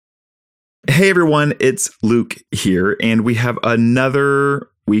Hey everyone, it's Luke here, and we have another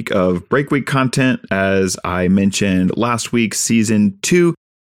week of Break Week content. As I mentioned last week, season 2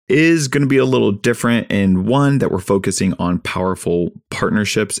 is going to be a little different, and one that we're focusing on powerful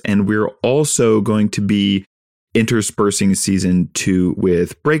partnerships, and we're also going to be interspersing season 2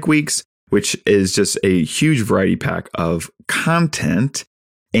 with Break Weeks, which is just a huge variety pack of content.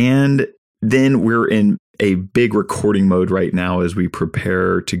 And then we're in a big recording mode right now as we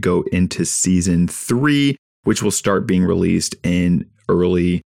prepare to go into season 3, which will start being released in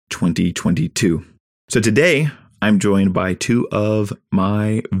early 2022. So today I'm joined by two of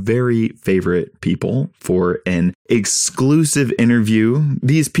my very favorite people for an exclusive interview.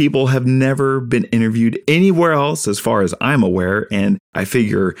 These people have never been interviewed anywhere else as far as I'm aware, and I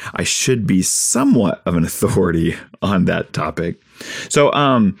figure I should be somewhat of an authority on that topic. So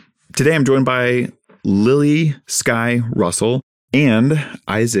today I'm joined by Lily Skye Russell and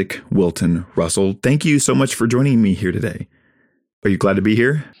Isaac Wilton Russell. Thank you so much for joining me here today. Are you glad to be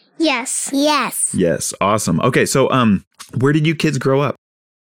here? Yes. Yes. Awesome. Okay. So, where did you kids grow up?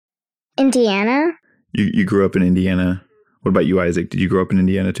 Indiana? You grew up in Indiana. What about you, Isaac? Did you grow up in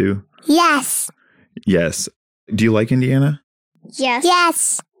Indiana too? Yes. Yes. Do you like Indiana?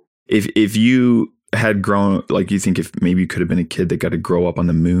 Yes. If you had grown, like, you think if maybe you could have been a kid that got to grow up on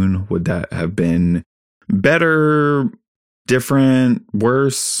the moon, would that have been better, different,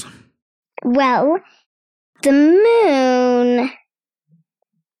 worse? Well, the moon...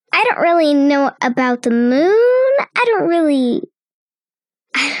 I don't really know about the moon. I don't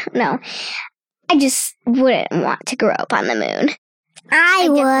know. I just wouldn't want to grow up on the moon. I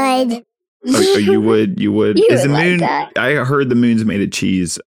would. Oh, you would? Is the would like moon... that. I heard the moon's made of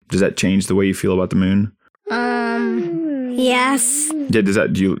cheese. Does that change the way you feel about the moon? Yes. Yeah, does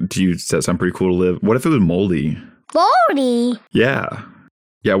that does that sound pretty cool to live? What if it was moldy? Moldy? Yeah.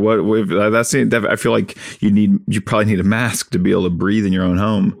 Yeah, what if that I feel like you probably need a mask to be able to breathe in your own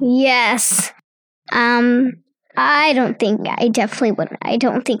home. Yes. I don't think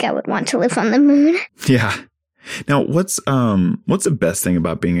I would want to live on the moon. Yeah. Now, what's the best thing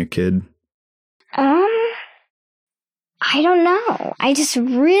about being a kid? I don't know. I just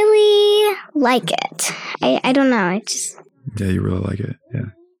really like it. I don't know. Yeah, you really like it. Yeah.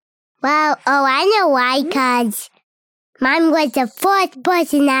 Well, I know why, because Mom was the first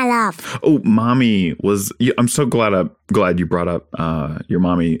person I loved. Oh, Mommy was... I'm so glad you brought up your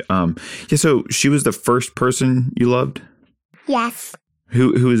mommy. Yeah, so she was the first person you loved? Yes.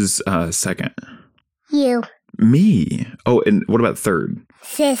 Who is second? You. Me. Oh, and what about third?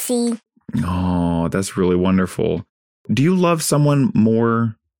 Sissy. Oh, that's really wonderful. Do you love someone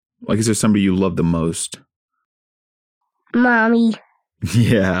more? Like, is there somebody you love the most? Mommy.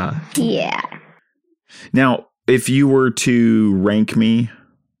 Yeah. Yeah. Now, if you were to rank me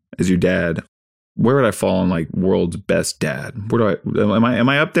as your dad, where would I fall on like world's best dad? Am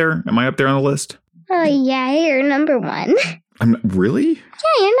I up there? Am I up there on the list? Oh, yeah, you're number 1. Really?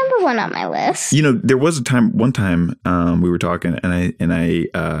 Yeah, you're number 1 on my list. You know, there was one time we were talking, and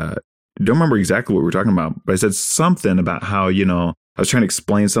I don't remember exactly what we were talking about, but I said something about how, I was trying to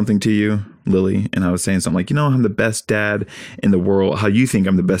explain something to you, Lily, and I was saying something like, I'm the best dad in the world. How you think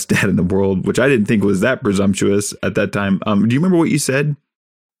I'm the best dad in the world, which I didn't think was that presumptuous at that time. Do you remember what you said?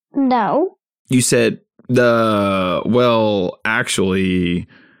 No. You said actually,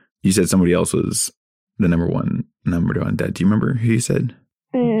 you said somebody else was the number one dad. Do you remember who you said?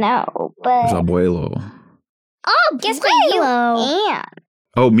 No, It but... was Abuelo. Oh, guess what? You and...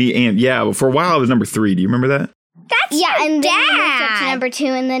 Oh, me and... Yeah, well, for a while I was number 3. Do you remember that? That's your and dad. Then you moved up to number 2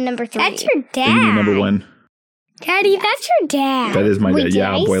 and then number 3. That's your dad. And you're number 1. Daddy, that's your dad. That is my Wait, dad.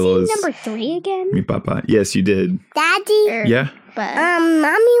 Yeah, did Abuelo I is... see number 3 again? Mi papa. Yes, you did. Daddy. Yeah? But...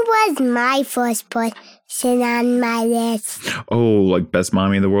 Mommy was my first person on my list. Oh, like best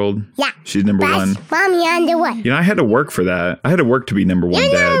mommy in the world? Yeah. She's number 1. Best mommy on the one. I had to work for that. I had to work to be number 1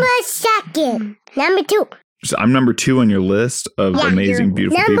 You're dad. number second. Number 2. So I'm number 2 on your list of amazing,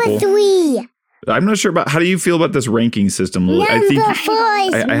 beautiful Number people. 3. I'm not sure about... How do you feel about this ranking system, Lily? Number 4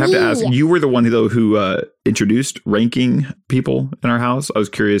 is I have to ask. You were the one who introduced ranking people in our house. I was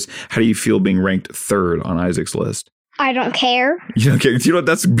curious, how do you feel being ranked 3rd on Isaac's list? I don't care. You don't care? You know what?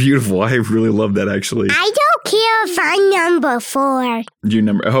 That's beautiful. I really love that, actually. I don't care if I'm number 4. You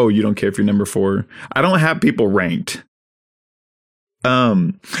don't care if you're number 4. I don't have people ranked.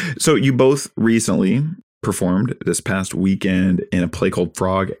 So you both recently performed this past weekend in a play called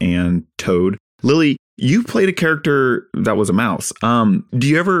Frog and Toad. Lily, you played a character that was a mouse. Do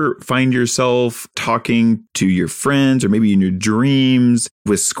you ever find yourself talking to your friends or maybe in your dreams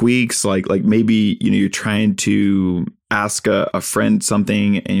with squeaks? Like maybe, you're trying to ask a friend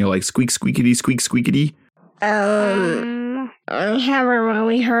something and you're like, squeak, squeakity, squeak, squeakity? I haven't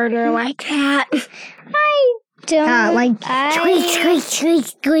really heard her like that. I don't. Squeak, squeak, squeak,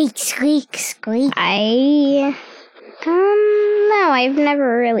 squeak, squeak, squeak. No, I've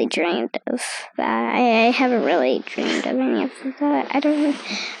never really dreamed of that. I haven't really dreamed of any of that. I don't,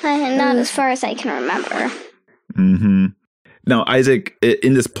 not as far as I can remember. Mm-hmm. Now, Isaac,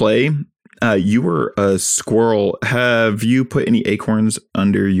 in this play, you were a squirrel. Have you put any acorns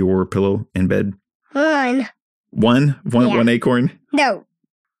under your pillow in bed? One. One acorn? No.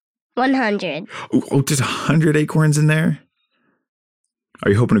 100. Oh, there's 100 acorns in there? Are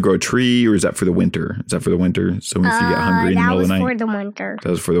you hoping to grow a tree, or is that for the winter? Is that for the winter? So if you get hungry in the middle of the night? That was for the winter. That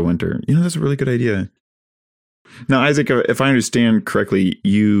was for the winter. You know, that's a really good idea. Now, Isaac, if I understand correctly,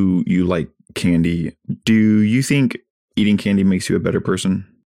 you like candy. Do you think eating candy makes you a better person?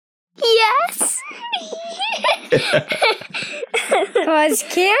 Yes. Because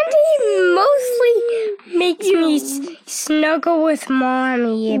candy mostly makes me snuggle with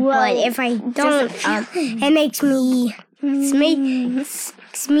mommy. But if I don't, it makes me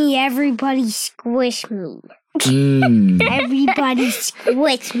everybody squish me. Everybody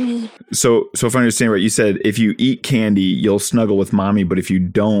squish me. So if I understand right, you said if you eat candy, you'll snuggle with mommy, but if you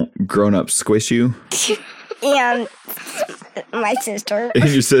don't, grown-ups squish you? And my sister. And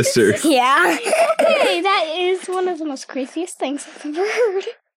your sister. Yeah. Hey, that is one of the most craziest things I've ever heard.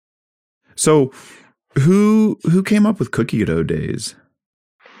 So who came up with cookie dough days?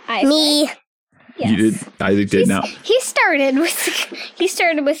 Me. Yes. You did? Isaac did now. He started with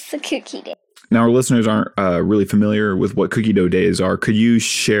the cookie day. Now, our listeners aren't really familiar with what cookie dough days are. Could you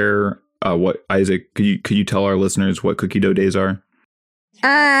share what, Isaac, could you tell our listeners what cookie dough days are?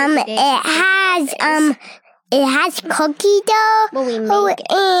 It has cookie dough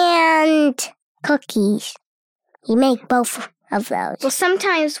and cookies. You make both of those. Well,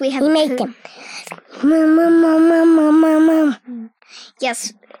 sometimes we have... We make them.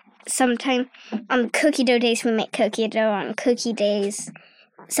 Yes, sometimes on cookie dough days we make cookie dough. On cookie days,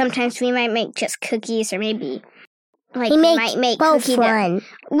 sometimes we might make just cookies, or maybe we might make both cookie one. dough.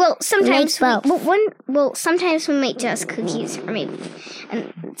 Well, sometimes sometimes we make just cookies,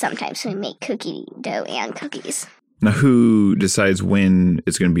 and sometimes we make cookie dough and cookies. Now, who decides when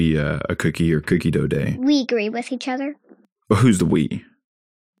it's going to be a cookie or cookie dough day? We agree with each other. Well, who's the we?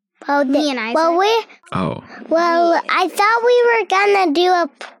 Me and Isaac. I thought we were gonna do a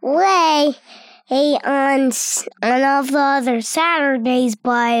play on all the other Saturdays,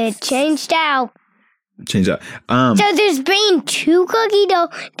 but it changed out. Change that. So there's been 2 cookie dough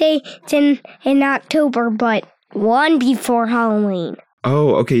days in October, but one before Halloween.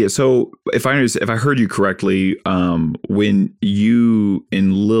 Oh, okay. Yeah. So if I heard you correctly, when you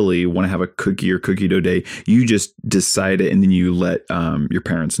and Lily want to have a cookie or cookie dough day, you just decide it and then you let your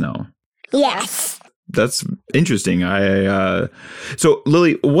parents know. Yes. That's interesting. So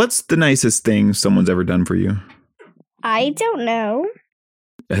Lily, what's the nicest thing someone's ever done for you? I don't know.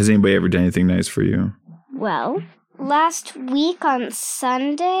 Has anybody ever done anything nice for you? Well, last week on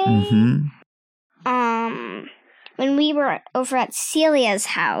Sunday, when we were over at Celia's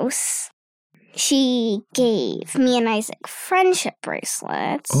house, she gave me and Isaac friendship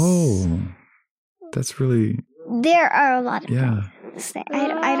bracelets. Oh, that's really... There are a lot of yeah. things.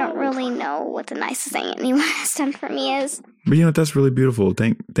 I don't really know what the nicest thing anyone has done for me is. But you know, that's really beautiful.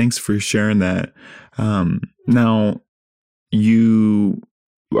 Thanks for sharing that. Now, you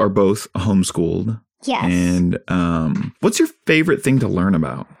are both homeschooled. Yes. And what's your favorite thing to learn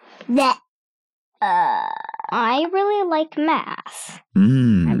about? I really like math.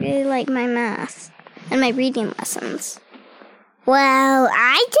 I really like my math and my reading lessons. Well,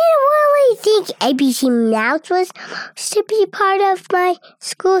 I didn't really think ABC Mouse was supposed to be part of my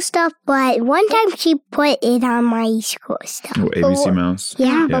school stuff, but one time she put it on my school stuff. Oh, ABC Mouse.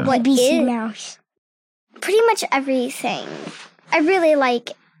 Yeah, but what ABC Mouse? Pretty much everything. I really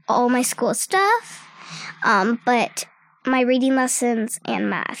like all my school stuff, but my reading lessons and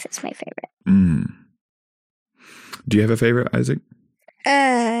math is my favorite. Do you have a favorite, Isaac?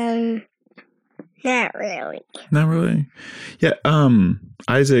 Not really. Not really? Yeah,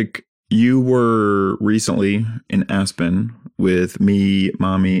 Isaac, you were recently in Aspen with me,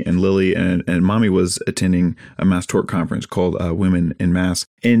 Mommy, and Lily, and Mommy was attending a Mass Torque conference called Women in Mass.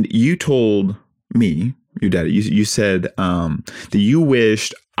 And you told me, your daddy, you said that you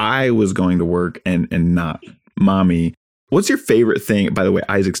wished I was going to work and not Mommy. What's your favorite thing? By the way,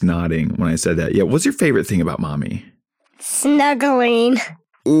 Isaac's nodding when I said that. Yeah, what's your favorite thing about Mommy? Snuggling.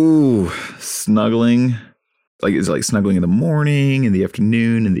 Ooh, snuggling. Like, is it like snuggling in the morning, in the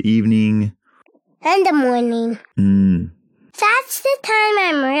afternoon, in the evening? In the morning. Mm. That's the time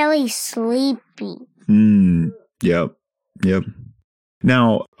I'm really sleepy. Yep.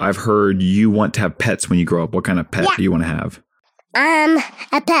 Now, I've heard you want to have pets when you grow up. What kind of pet do you want to have?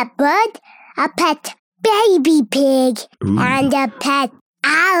 A pet bird, a pet baby pig, and a pet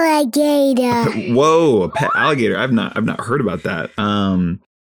alligator. Whoa, a pet alligator. I've not heard about that.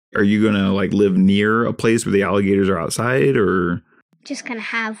 Are you gonna like live near a place where the alligators are outside, or Just gonna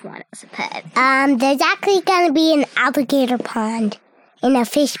have one as a pet. There's actually gonna be an alligator pond and a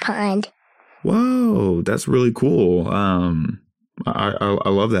fish pond. whoa, that's really cool. I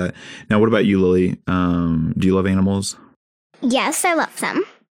love that. Now, what about you, Lily? Do you love animals? Yes, I love them.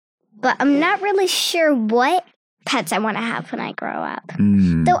 But I'm not really sure what pets I want to have when I grow up.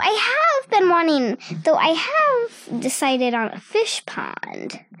 Though I have decided on a fish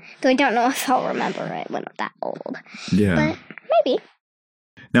pond. Though I don't know if I'll remember it when I'm that old. Yeah. But maybe.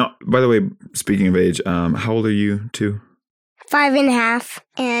 Now, by the way, speaking of age, how old are you two? 5.5.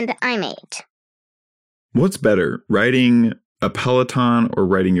 And I'm 8. What's better, riding a Peloton or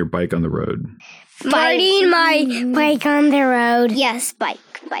riding your bike on the road? Riding my bike on the road. Yes, bike.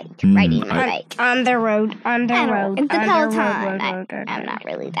 Riding my bike. On the road. The Peloton. I'm not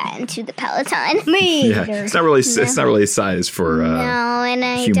really that into the Peloton. Me Yeah, it's not really a size for No, and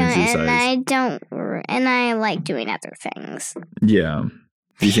I humans this don't, size. and I like doing other things. Yeah.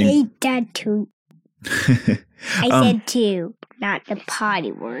 Do you think? hate that too. I said tube, not the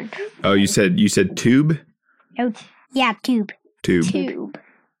potty word. Oh, you said tube? No, yeah, tube. Tube.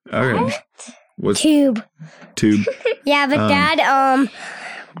 Okay. What's Tube. tube? Yeah, but Dad,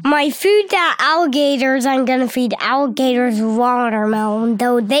 my food that alligators, I'm gonna feed alligators watermelon,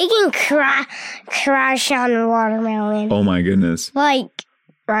 though they can crash on the watermelon. Oh my goodness. Like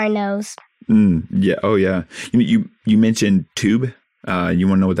rhinos. Yeah. Oh yeah. You mentioned tube. You want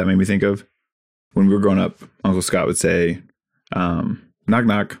to know what that made me think of? When we were growing up, Uncle Scott would say, "Knock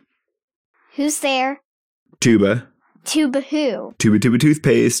knock." Who's there? Tuba. Tuba who? Tuba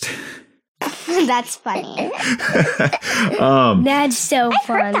toothpaste. That's funny. That's so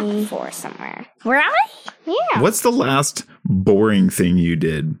Heard that funny. before somewhere. Really? Yeah. What's the last boring thing you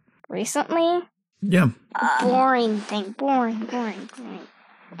did? Recently? Yeah. Boring thing. Boring.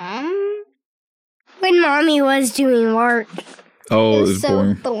 When Mommy was doing work. Oh, It it was was so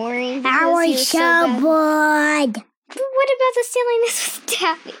boring. boring. I was so bad. bored. What about the silliness with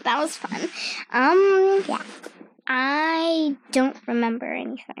Daffy? That was fun. Yeah. I don't remember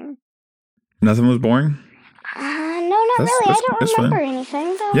anything. Nothing was boring? No, not really. I don't that's remember fine.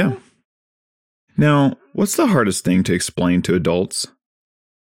 anything, though. Yeah. Now, what's the hardest thing to explain to adults?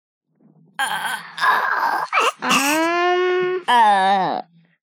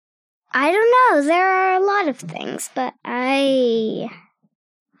 I don't know. There are a lot of things, but there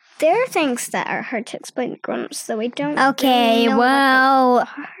are things that are hard to explain to grown-ups, so I don't Okay, really know well, what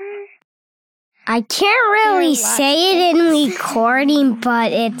they are. I can't really say it in recording,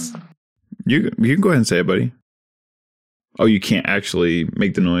 but it's... You can go ahead and say it, buddy. Oh, you can't actually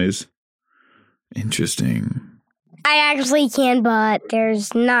make the noise? Interesting. I actually can, but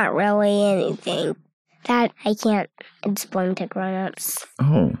there's not really anything that I can't explain to grown-ups.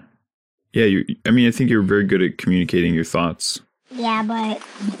 Oh. Yeah, I think you're very good at communicating your thoughts. Yeah, but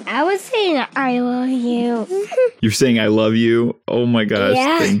I was saying I love you. You're saying I love you? Oh my gosh,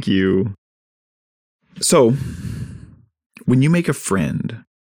 Yeah. Thank you. So, when you make a friend,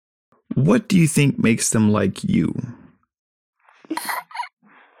 what do you think makes them like you?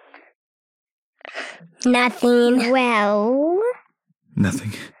 Nothing. Well,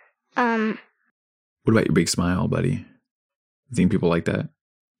 Nothing. What about your big smile, buddy? You think people like that?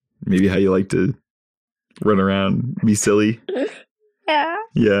 Maybe how you like to run around, be silly? Yeah.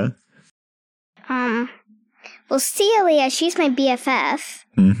 Yeah. well, Celia, she's my BFF.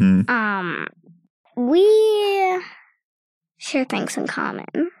 Mm-hmm. We share things in common.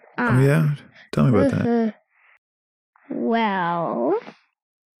 Oh, yeah? Tell me about that. Well,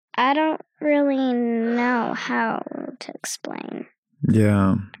 I don't really know how to explain.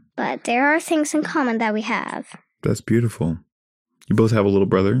 Yeah. But there are things in common that we have. That's beautiful. You both have a little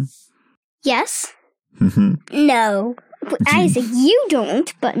brother? Yes? Mm-hmm. No. Isaac, you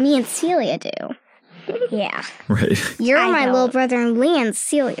don't, but me and Celia do. Yeah. Right. You're I my don't. little brother and Leon's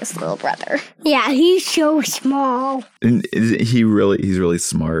Celia's little brother. Yeah, he's so small. And he's really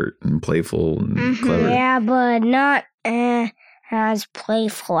smart and playful and clever. Yeah, but not as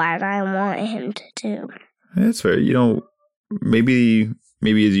playful as I want him to do. That's fair. Maybe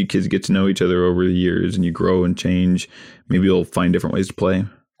as you kids get to know each other over the years and you grow and change, maybe you'll find different ways to play.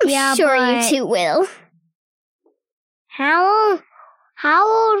 Yeah, sure but you two will. How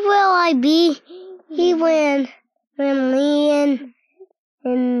old will I be He went when Leon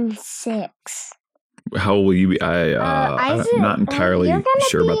in 6. How old will you be? I'm not entirely you're gonna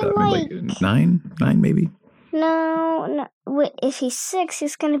sure about be that. Maybe like 9 maybe. No. Wait, if he's 6,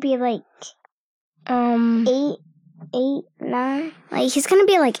 he's gonna be like 8, 9. Like he's gonna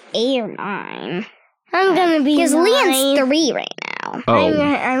be like 8 or 9. I'm gonna be Because 9. Leon's 3 right now. Oh,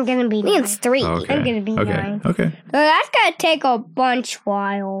 I'm gonna be 9. Leon's 3. okay. I'm gonna be okay. 9. Okay. But that's gonna take a bunch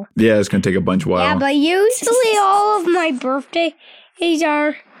while. Yeah, it's gonna take a bunch while. Yeah, but usually all of my birthdays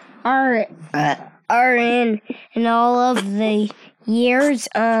are in all of the years.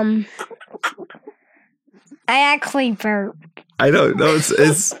 I actually burped. I don't know. It's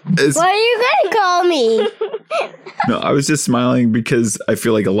What are you gonna call me? No, I was just smiling because I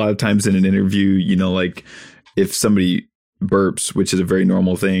feel like a lot of times in an interview, you know, like if somebody burps, which is a very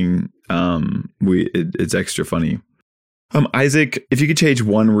normal thing, it's extra funny. Isaac, if you could change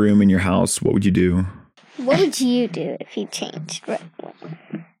one room in your house, what would you do? What would you do if you changed?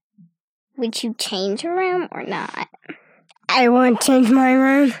 Would you change a room or not? I won't change my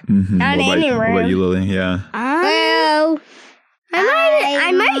room. Mm-hmm. Not any What about room. you, Lily? Yeah. Well,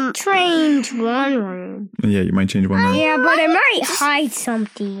 I might change one room. Yeah, you might change one room. Yeah, but I might hide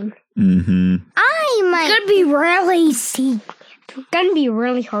something. Mm-hmm. I might. It's gonna be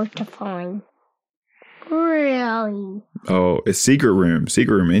really hard to find. Really. Oh, a secret room.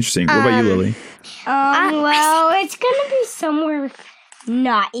 Secret room. Interesting. What about you, Lily? Well, it's gonna be somewhere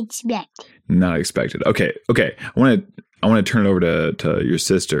not expected. Not expected. Okay. I want to turn it over to your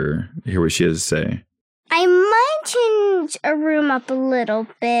sister. Hear what she has to say. I might change a room up a little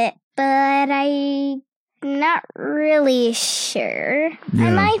bit, but I'm not really sure. Yeah.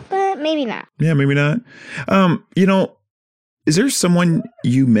 I might, but maybe not. Yeah, maybe not. You know, is there someone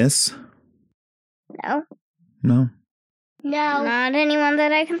you miss? No. No. No. Not anyone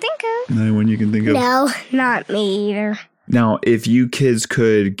that I can think of. Not anyone you can think of? No, not me either. Now, if you kids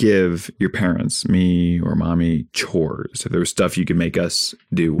could give your parents, me or mommy, chores, if there was stuff you could make us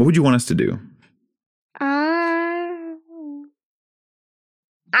do, what would you want us to do?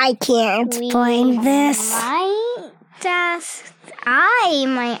 I can't explain this. I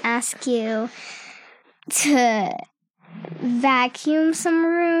might ask you to vacuum some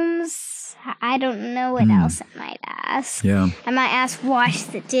rooms. I don't know what else I might ask. Yeah. I might ask wash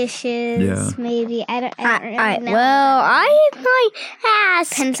the dishes. Yeah. Maybe. I don't really know. Well, I might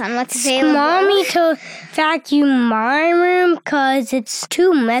ask Depends on what's available. Mommy to vacuum my room because it's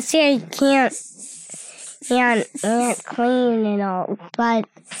too messy. I can't clean it all. But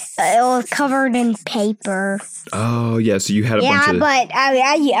it was covered in paper. Oh, yeah. So you had a bunch of... But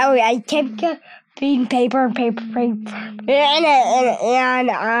I kept being paper.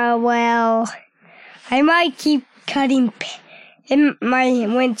 Well, I might keep cutting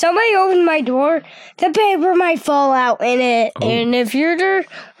when somebody opens my door, the paper might fall out in it. Oh. And if your door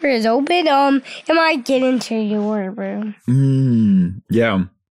is open, it might get into your room. Yeah.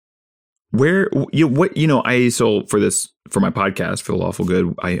 For my podcast, For the Lawful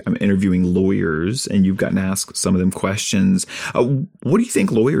Good, I'm interviewing lawyers, and you've gotten asked some of them questions. What do you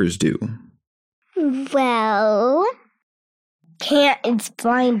think lawyers do? Well, can't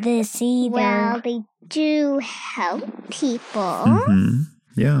explain this either. Well, they do help people. Mm-hmm.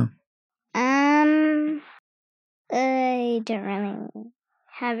 Yeah. I don't really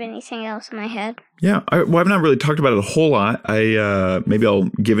have anything else in my head. Yeah. I've not really talked about it a whole lot. Maybe I'll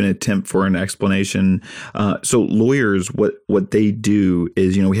give an attempt for an explanation. So lawyers, what they do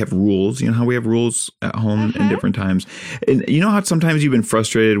is, we have rules. You know how we have rules at home in different times. And you know how sometimes you've been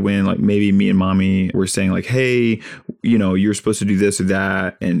frustrated when like maybe me and mommy were saying like, hey, you're supposed to do this or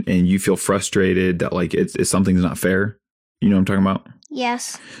that. And you feel frustrated that like it's something's not fair. You know what I'm talking about?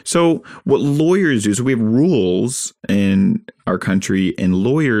 Yes. So what lawyers do, so we have rules in our country, and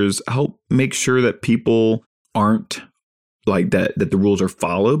lawyers help make sure that people aren't like that the rules are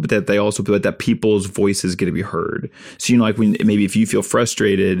followed, but that they also that people's voices get to be heard. So, like when maybe if you feel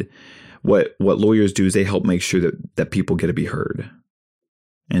frustrated, what lawyers do is they help make sure that people get to be heard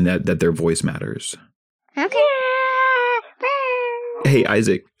and that their voice matters. Okay. Hey,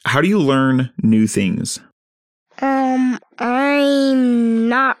 Isaac, how do you learn new things? I'm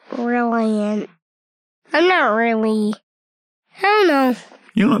not really. I don't know.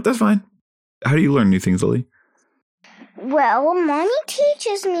 You know what? That's fine. How do you learn new things, Lily? Well, Mommy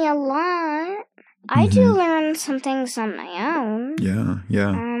teaches me a lot. I do learn some things on my own. Yeah.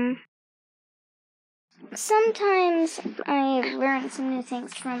 Sometimes I learn some new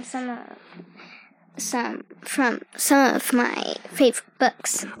things from some of my favorite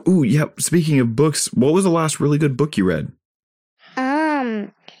books. Ooh, yeah. Speaking of books, what was the last really good book you read?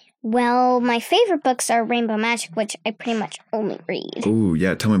 Well, my favorite books are Rainbow Magic, which I pretty much only read. Oh,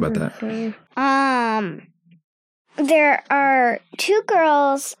 yeah. Tell me about that. There are 2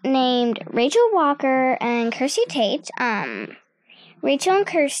 girls named Rachel Walker and Kirsty Tate. Rachel and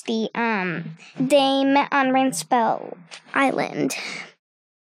Kirsty, they met on Rainspell Island.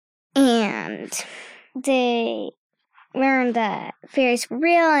 And they learned that fairies were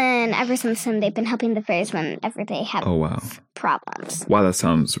real, and ever since then, they've been helping the fairies whenever they have problems. Wow, that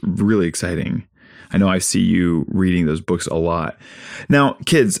sounds really exciting. I know I see you reading those books a lot. Now,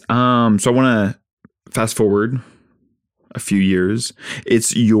 kids, so I want to fast forward a few years.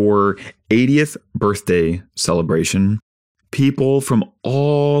 It's your 80th birthday celebration. People from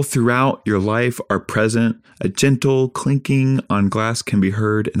all throughout your life are present. A gentle clinking on glass can be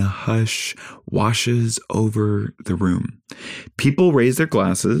heard, and a hush washes over the room. People raise their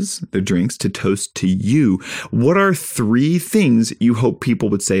glasses, their drinks, to toast to you. What are 3 things you hope people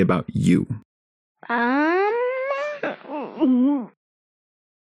would say about you? I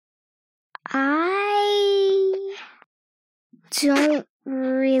don't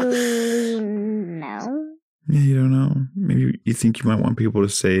really know. Yeah, you don't know. Maybe you think you might want people to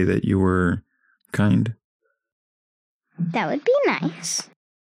say that you were kind. That would be nice.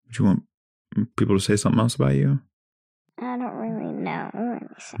 Would you want people to say something else about you? I don't really know.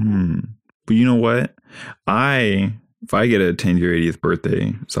 But you know what? If I get to attend your 80th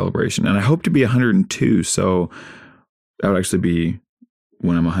birthday celebration, and I hope to be 102, so that would actually be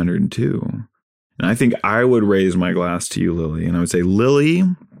when I'm 102. And I think I would raise my glass to you, Lily, and I would say, Lily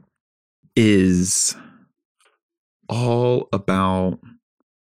is all about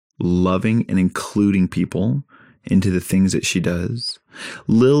loving and including people into the things that she does.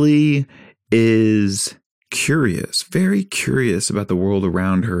 Lily is curious, very curious about the world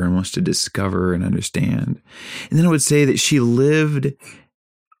around her and wants to discover and understand. And then I would say that she lived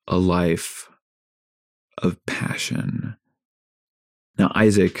a life of passion. Now,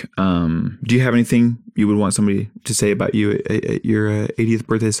 Isaac, do you have anything you would want somebody to say about you at your 80th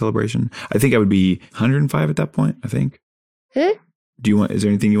birthday celebration? I think I would be 105 at that point, I think. Is there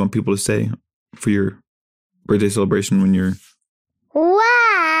anything you want people to say for your birthday celebration when you're...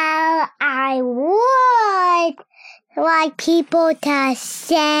 Well, I would like people to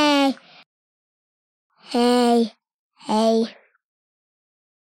say, hey,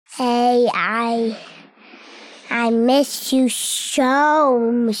 I miss you so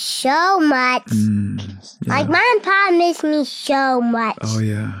much. Yeah. Like, Mom and Pa miss me so much. Oh,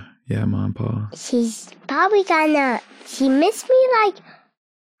 yeah. Yeah, Mom and Pa. She's probably she missed me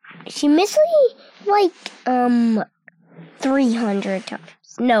like 300 times.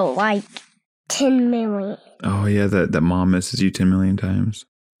 No, like 10 million. Oh, yeah, that Mom misses you 10 million times.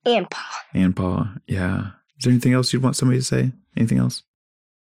 And Pa. And Pa, yeah. Is there anything else you'd want somebody to say? Anything else?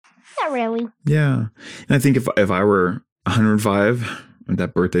 Not really. Yeah. And I think if I were 105 at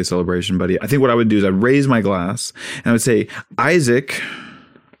that birthday celebration, buddy, I think what I would do is I'd raise my glass and I would say, Isaac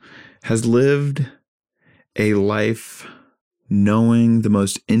has lived a life knowing the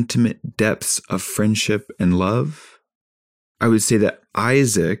most intimate depths of friendship and love. I would say that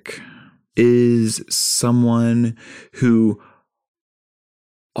Isaac is someone who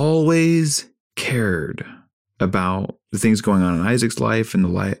always cared about the things going on in Isaac's life and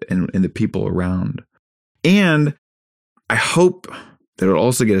the people around. And I hope that it'll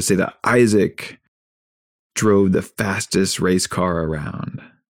also get to say that Isaac drove the fastest race car around.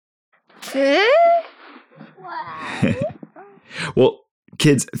 Well,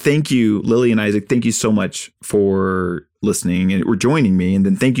 kids, thank you, Lily and Isaac. Thank you so much for listening and joining me. And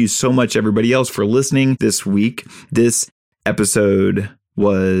then thank you so much, everybody else, for listening this week. This episode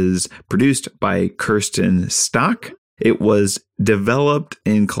was produced by Kirsten Stock. It was developed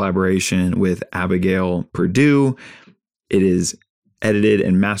in collaboration with Abigail Perdue. It is edited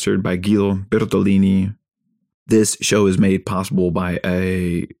and mastered by Guido Bertolini. This show is made possible by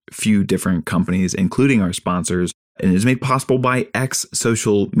a few different companies, including our sponsors, and is made possible by X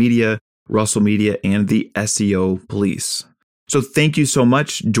Social Media, Russell Media, and the SEO Police. So thank you so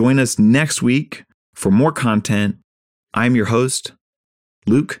much. Join us next week for more content. I'm your host,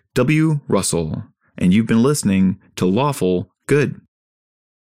 Luke W. Russell, and you've been listening to Lawful Good.